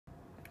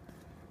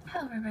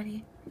Hello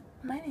everybody,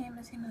 my name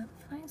is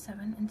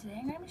Emma27 and today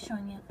I'm going to be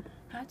showing you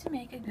how to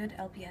make a good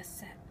LPS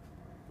set.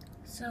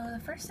 So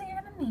the first thing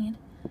you're going to need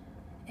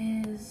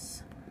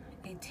is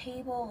a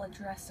table, a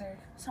dresser,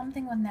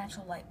 something with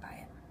natural light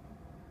by it.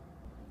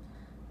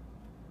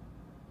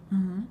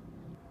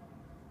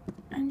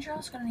 And you're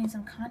also going to need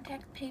some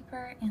contact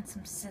paper and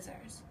some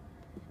scissors.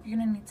 You're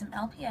going to need some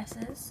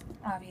LPSs,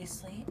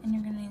 obviously, and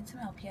you're going to need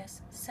some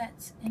LPS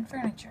sets and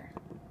furniture.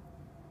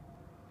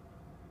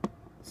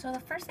 So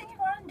the first thing you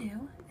want to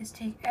do is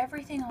take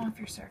everything off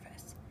your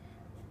surface,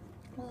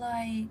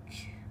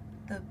 like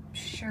the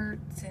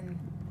shirts and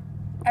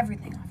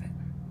everything off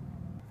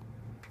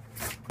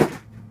it.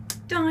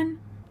 Done!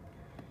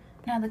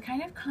 Now the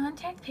kind of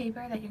contact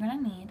paper that you're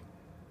going to need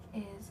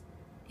is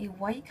a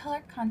white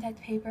colored contact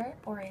paper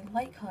or a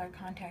light colored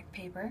contact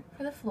paper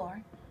for the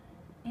floor,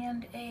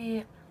 and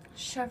a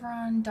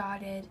chevron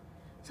dotted,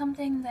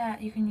 something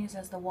that you can use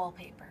as the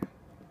wallpaper.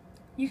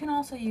 You can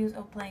also use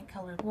a blank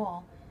colored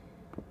wall,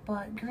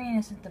 but green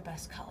isn't the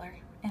best color,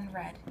 and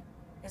red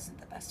isn't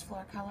the best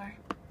floor color.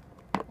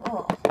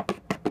 Ugh.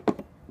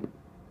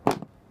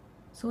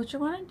 So what you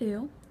want to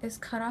do is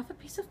cut off a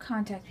piece of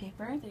contact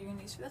paper that you're going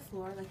to use for the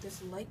floor, like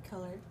this light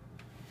colored,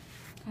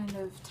 kind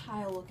of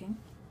tile looking,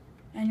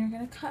 and you're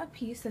going to cut a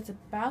piece that's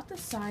about the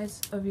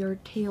size of your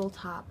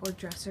tabletop or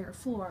dresser or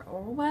floor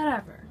or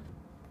whatever.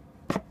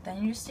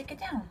 Then you just stick it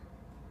down,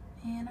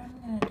 and I'm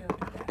going to do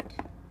that.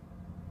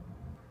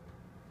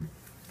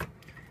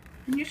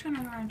 And you're just going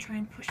to want to try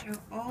and push out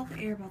all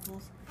the air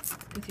bubbles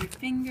with your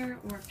finger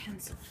or a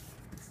pencil.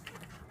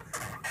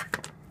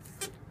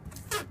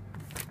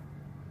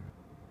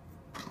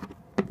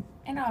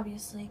 And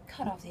obviously,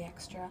 cut off the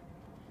extra.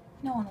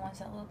 No one wants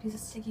that little piece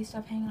of sticky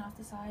stuff hanging off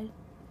the side.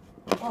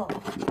 Oh.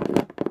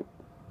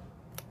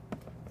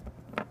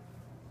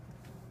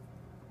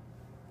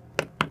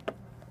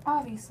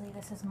 Obviously,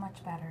 this is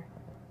much better.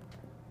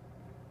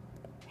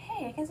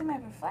 Hey, I can see my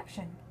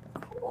reflection.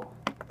 Cool.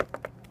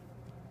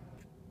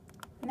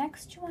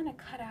 Next, you want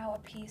to cut out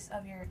a piece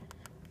of your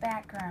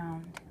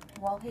background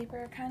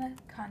wallpaper kind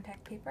of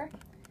contact paper.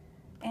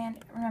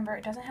 And remember,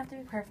 it doesn't have to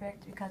be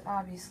perfect because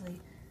obviously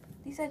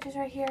these edges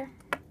right here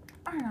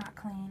are not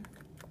clean.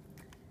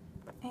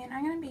 And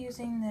I'm going to be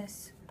using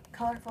this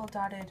colorful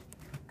dotted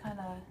kind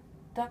of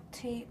duct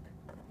tape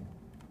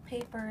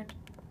papered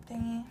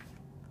thingy.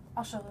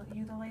 I'll show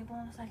you the label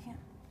in a second.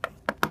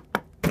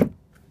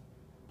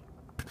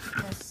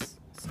 This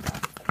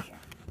stuff right here.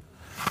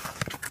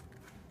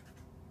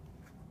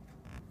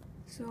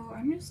 So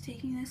I'm just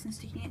taking this and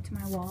sticking it to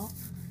my wall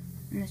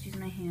and just using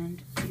my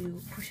hand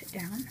to push it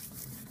down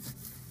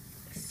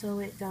so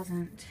it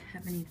doesn't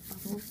have any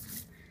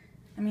bubbles.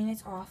 I mean,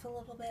 it's off a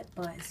little bit,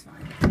 but it's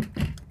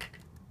fine.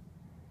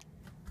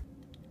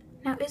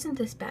 Now, isn't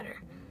this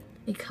better?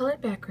 A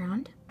colored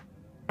background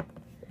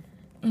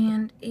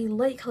and a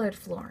light colored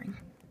flooring,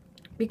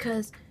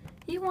 because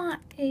you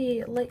want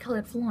a light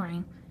colored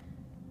flooring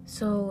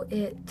so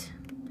it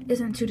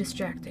isn't too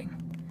distracting.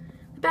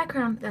 The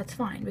background, that's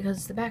fine because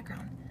it's the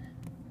background,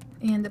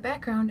 and the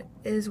background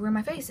is where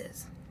my face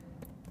is,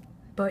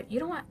 but you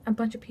don't want a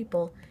bunch of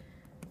people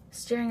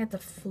staring at the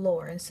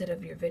floor instead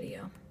of your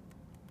video.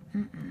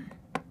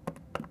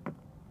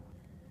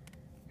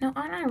 Now,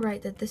 aren't I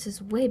right that this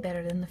is way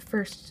better than the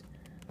first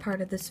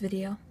part of this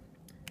video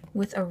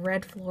with a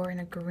red floor and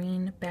a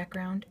green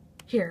background?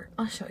 Here,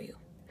 I'll show you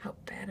how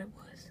bad it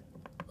was.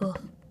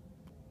 Ugh.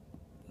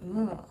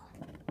 Ugh.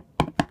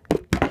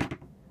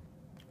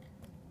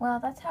 Well,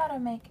 that's how to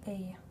make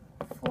a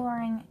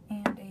flooring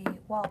and a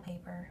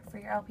wallpaper for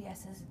your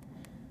LPSs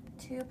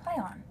to play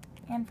on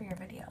and for your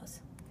videos.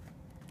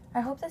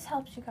 I hope this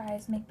helps you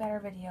guys make better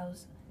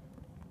videos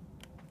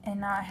and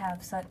not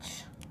have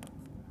such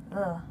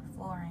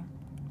flooring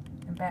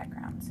and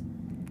backgrounds.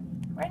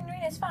 Red and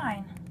green is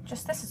fine,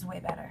 just this is way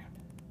better.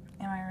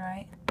 Am I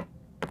right?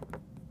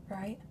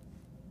 Right?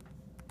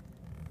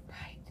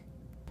 Right.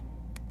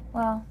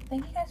 Well,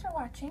 thank you guys for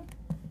watching,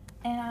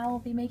 and I will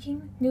be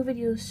making new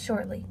videos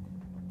shortly.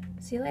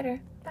 See you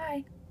later.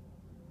 Bye.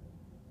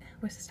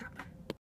 Where's the stop button?